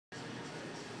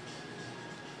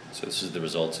So this is the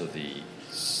results of the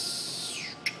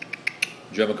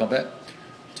German combat,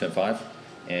 turn 5,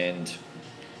 and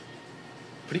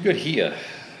pretty good here.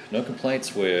 No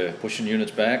complaints, we're pushing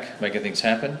units back, making things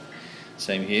happen.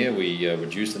 Same here, we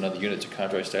reduced another unit to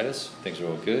cadre status. Things are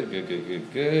all good,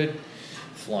 good.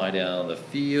 Fly down the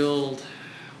field,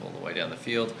 all the way down the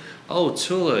field. Oh,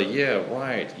 Tula, yeah,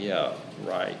 right.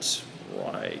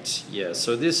 Yeah,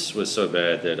 so this was so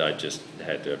bad that I just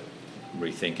had to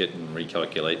rethink it and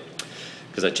recalculate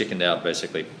because I chickened out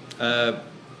basically. That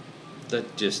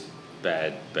just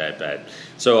bad.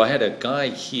 So I had a guy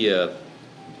here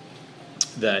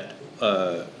that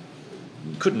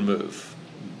couldn't move,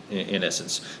 in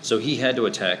essence. So he had to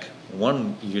attack.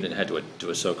 One unit had to do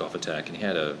a soak-off attack, and he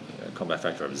had a combat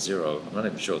factor of 0. I'm not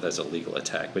even sure if that's a legal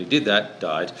attack, but he did that,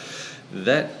 died.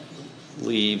 That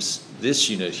leaves this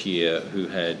unit here who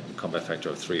had combat factor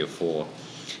of 3 or 4.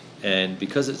 And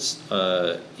because it's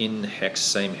in hex,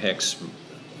 same hex,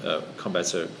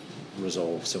 combats are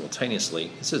resolved simultaneously.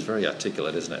 This is very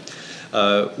articulate, isn't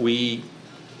it? We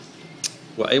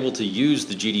were able to use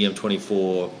the GDM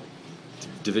 24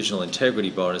 divisional integrity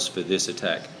bonus for this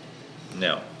attack.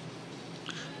 Now,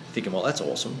 thinking, well, that's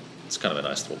awesome. It's kind of a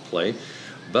nice little play,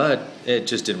 but it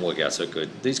just didn't work out so good.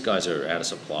 These guys are out of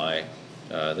supply.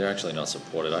 They're actually not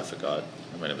supported. I forgot.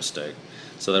 I made a mistake.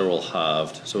 So they're all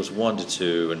halved. So it was 1 to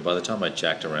 2, and by the time I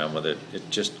jacked around with it, it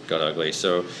just got ugly.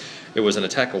 So it was an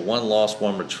attack of 1 loss,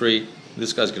 1 retreat.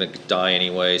 This guy's going to die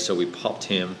anyway, so we popped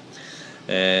him.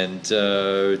 And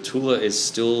Tula is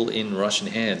still in Russian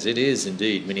hands. It is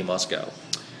indeed Mini Moscow.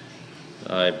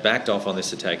 I backed off on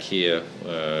this attack here,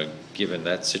 given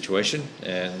that situation,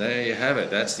 and there you have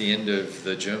it. That's the end of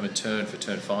the German turn for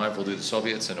turn 5. We'll do the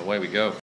Soviets, and away we go.